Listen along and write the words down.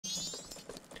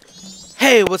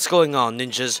Hey, what's going on,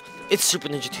 ninjas? It's Super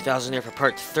Ninja 2000 here for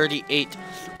part 38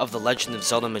 of The Legend of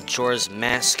Zelda Majora's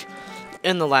Mask.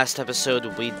 In the last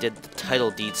episode, we did the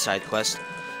Title Deed side quest,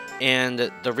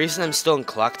 and the reason I'm still in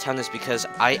Clock Town is because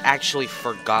I actually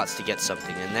forgot to get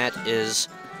something, and that is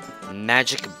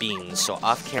magic beans. So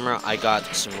off camera, I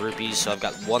got some rupees, so I've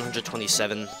got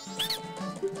 127.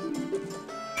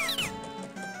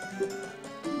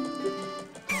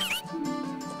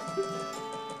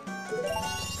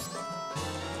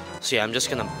 So yeah, I'm just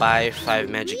gonna buy 5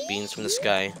 magic beans from this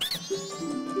guy.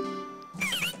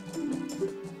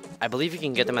 I believe you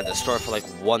can get them at the store for like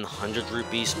 100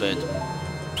 rupees, but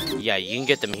yeah, you can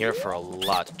get them here for a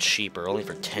lot cheaper, only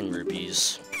for 10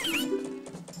 rupees.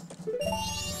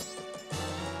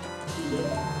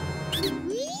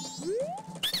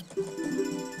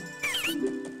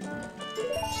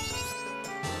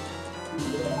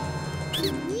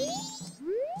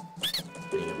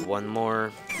 I need one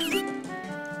more.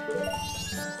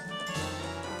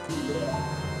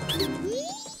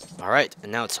 Alright,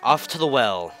 and now it's off to the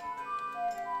well.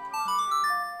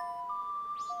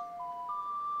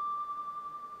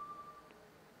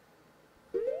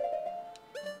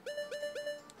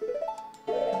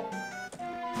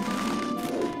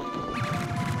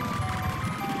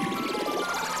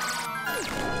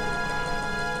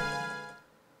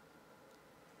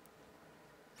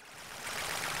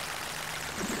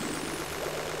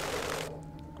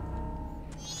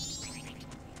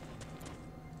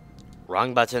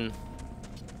 Wrong button.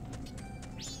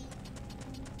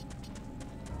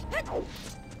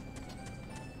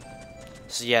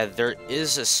 So yeah, there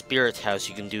is a spirit house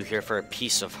you can do here for a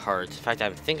piece of heart. In fact, I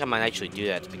think I might actually do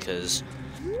that because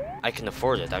I can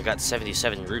afford it. I've got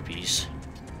 77 rupees.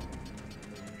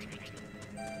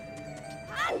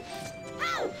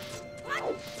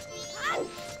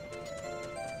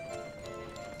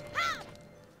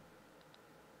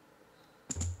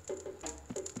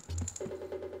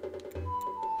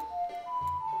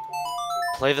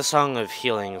 Play the Song of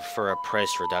Healing for a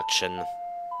price reduction.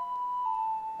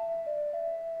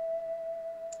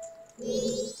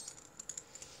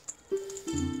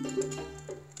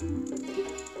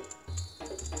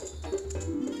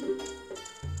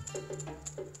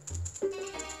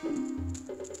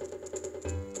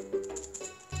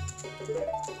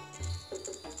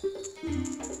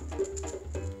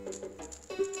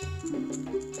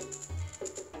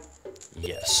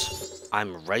 Yes,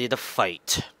 I'm ready to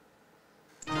fight.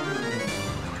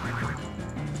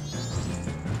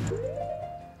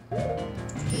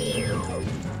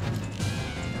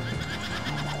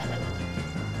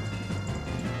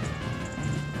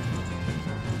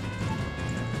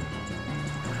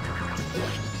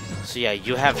 So yeah,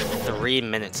 you have 3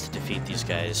 minutes to defeat these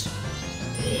guys.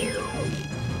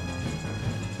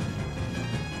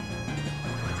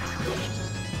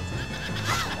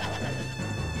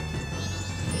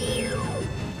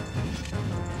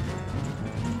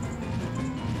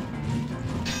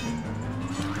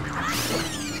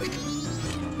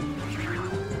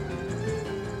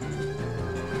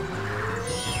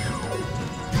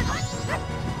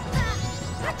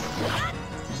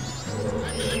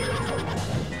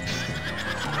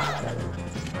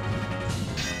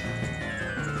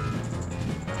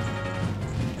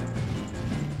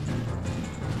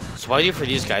 So what I do for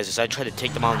these guys is I try to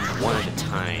take them on one at a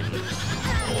time.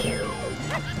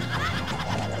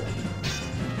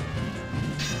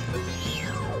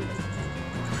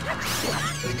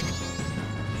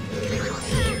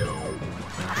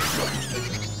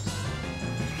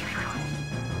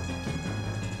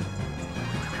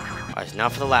 Alright, now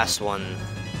for the last one.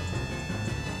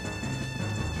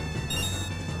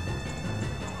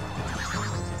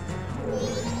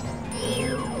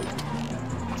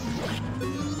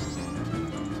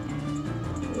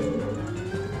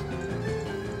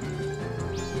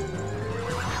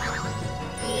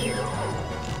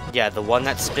 Yeah, the one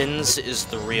that spins is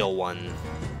the real one.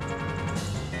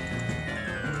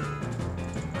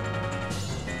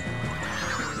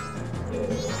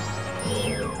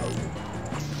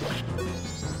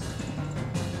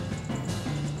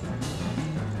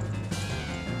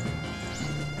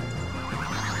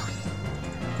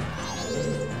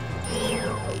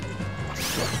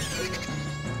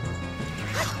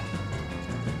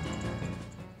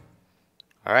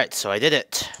 Alright, so I did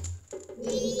it.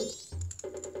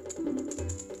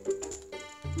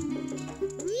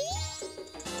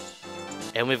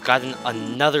 And we've gotten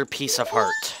another piece of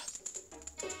heart.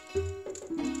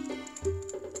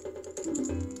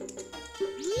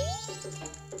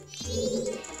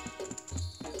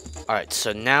 Alright,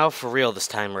 so now for real this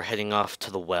time we're heading off to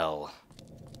the well.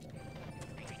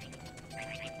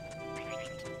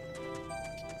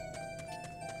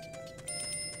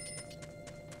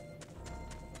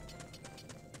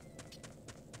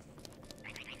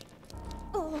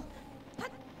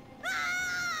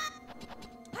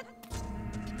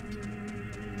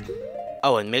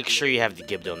 Oh, and make sure you have the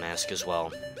Gibdo mask as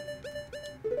well.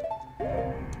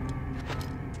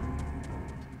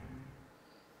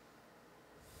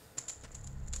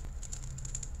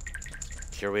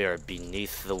 Here we are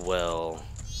beneath the well.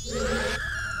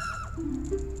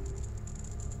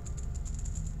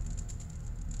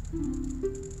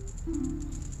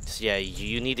 So yeah,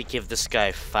 you need to give this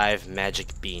guy 5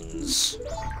 magic beans.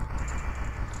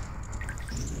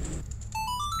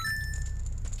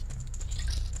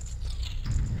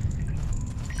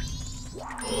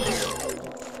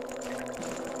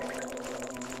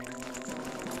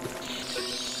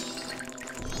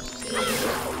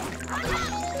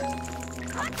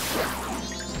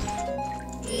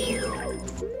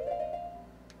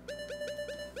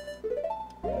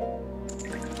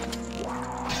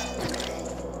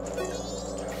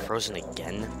 Frozen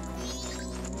again?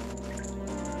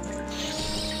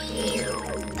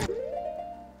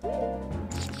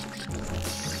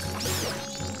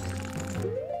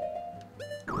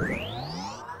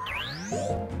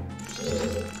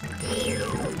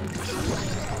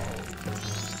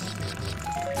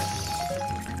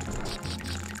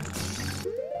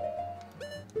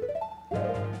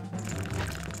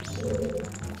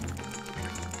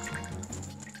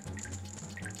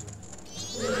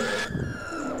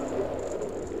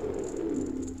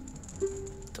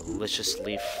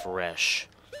 Deliciously fresh.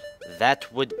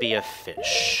 That would be a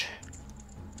fish.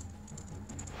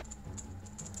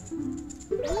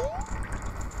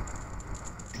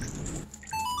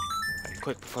 Alright,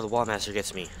 quick before the wall master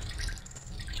gets me.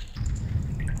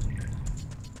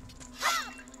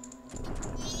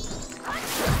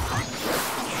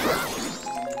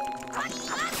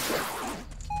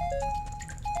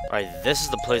 Alright, this is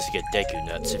the place to get Deku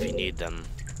nuts if you need them.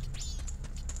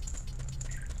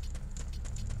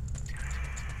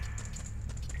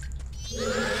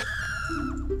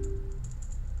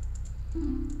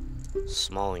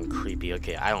 Small and creepy.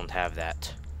 Okay, I don't have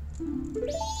that. I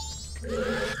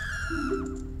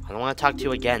don't want to talk to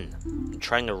you again. I'm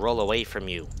trying to roll away from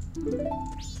you.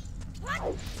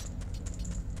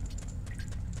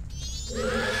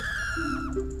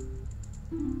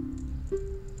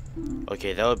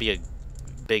 Okay, that would be a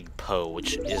big Poe,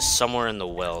 which is somewhere in the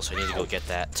well, so I need to go get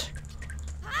that.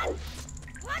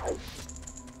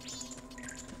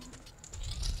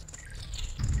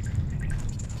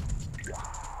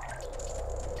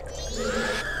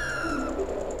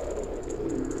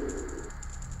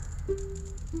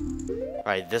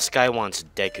 Alright, this guy wants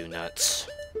Deku nuts.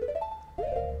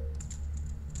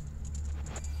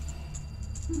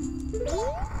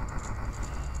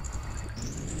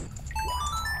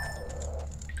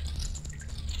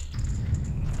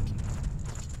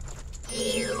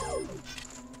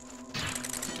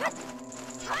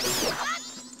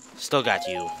 Still got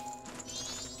you.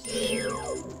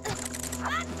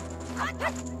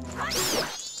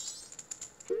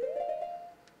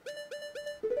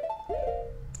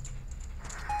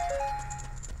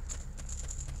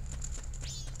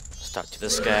 Let's talk to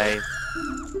this guy.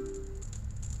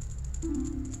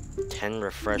 10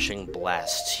 refreshing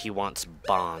blasts. He wants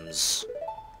bombs.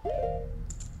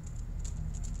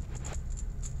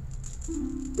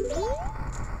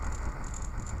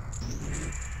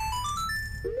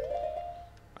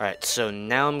 Alright, so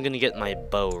now I'm gonna get my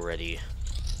bow ready.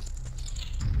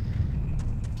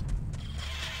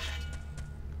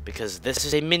 Because this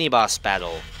is a mini-boss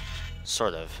battle.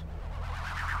 Sort of.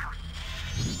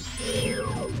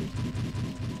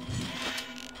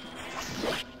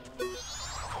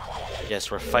 Yes,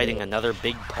 we're fighting another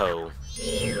big Poe.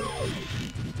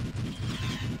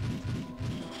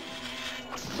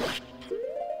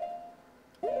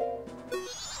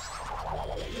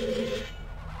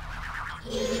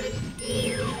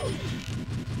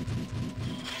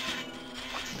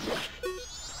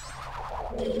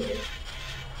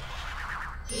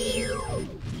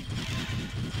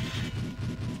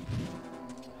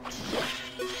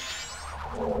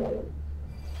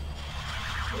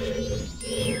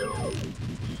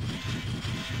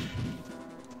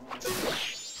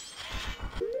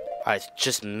 Alright,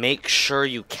 just make sure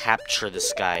you capture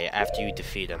this guy after you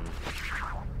defeat him.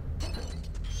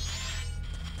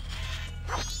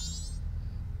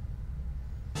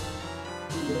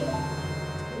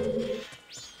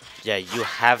 Yeah, you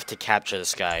have to capture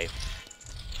this guy.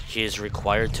 He is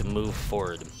required to move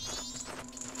forward.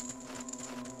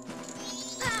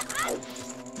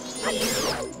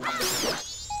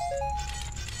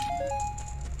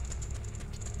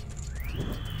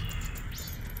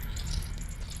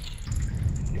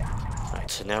 Alright,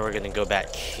 so now we're gonna go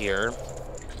back here.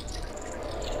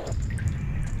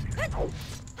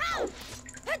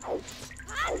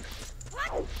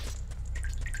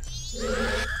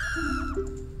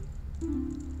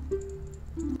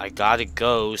 I got a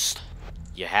ghost.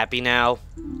 You happy now?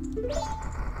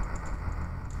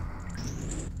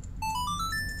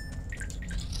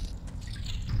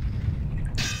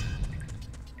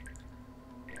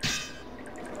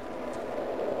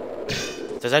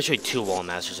 There's actually 2 wall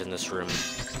masters in this room.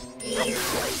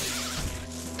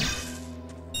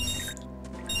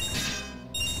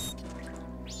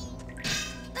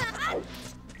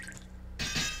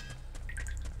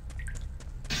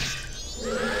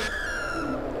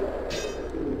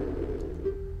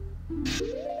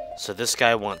 So this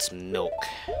guy wants milk.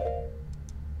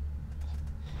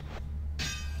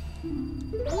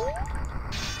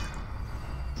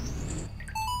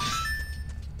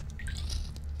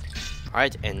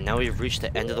 Alright, and now we've reached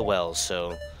the end of the well,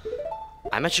 so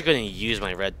I'm actually going to use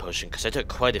my red potion, because I took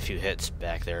quite a few hits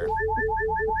back there.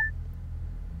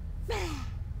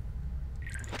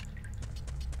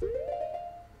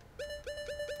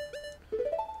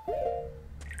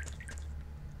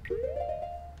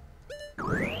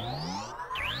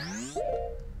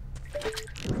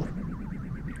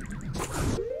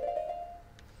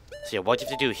 So yeah, what you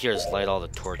have to do here is light all the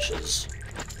torches.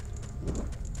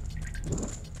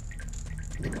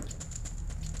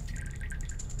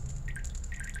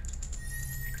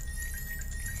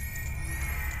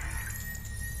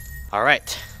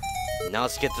 Alright, now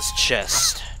let's get this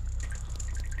chest.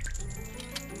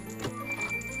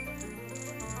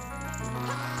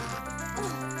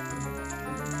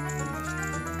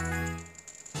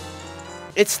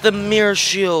 It's the mirror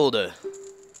shield!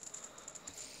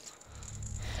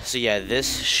 So yeah,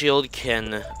 this shield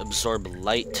can absorb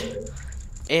light,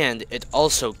 and it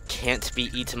also can't be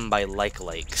eaten by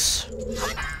like-likes.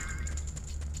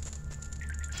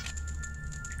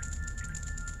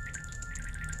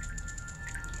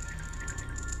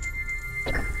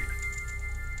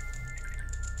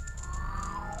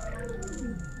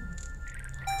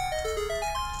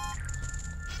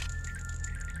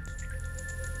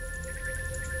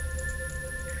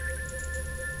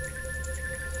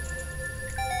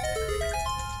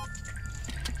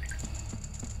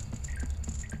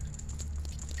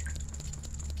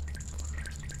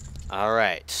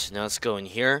 Alright, now let's go in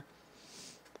here.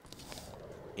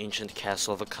 Ancient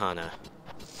Castle of Akana.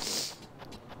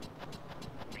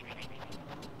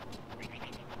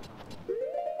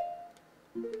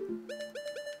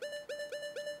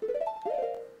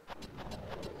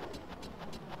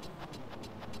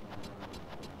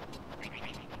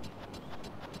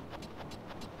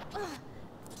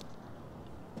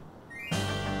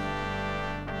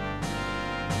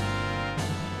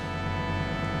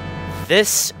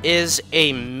 This is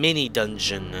a mini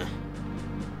dungeon,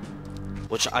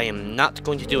 which I am not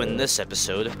going to do in this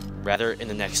episode, rather in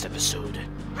the next episode.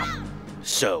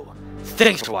 So,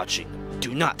 thanks for watching.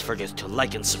 Do not forget to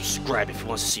like and subscribe if you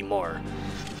want to see more.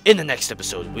 In the next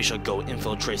episode, we shall go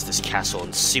infiltrate this castle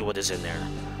and see what is in there.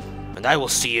 And I will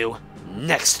see you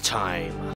next time.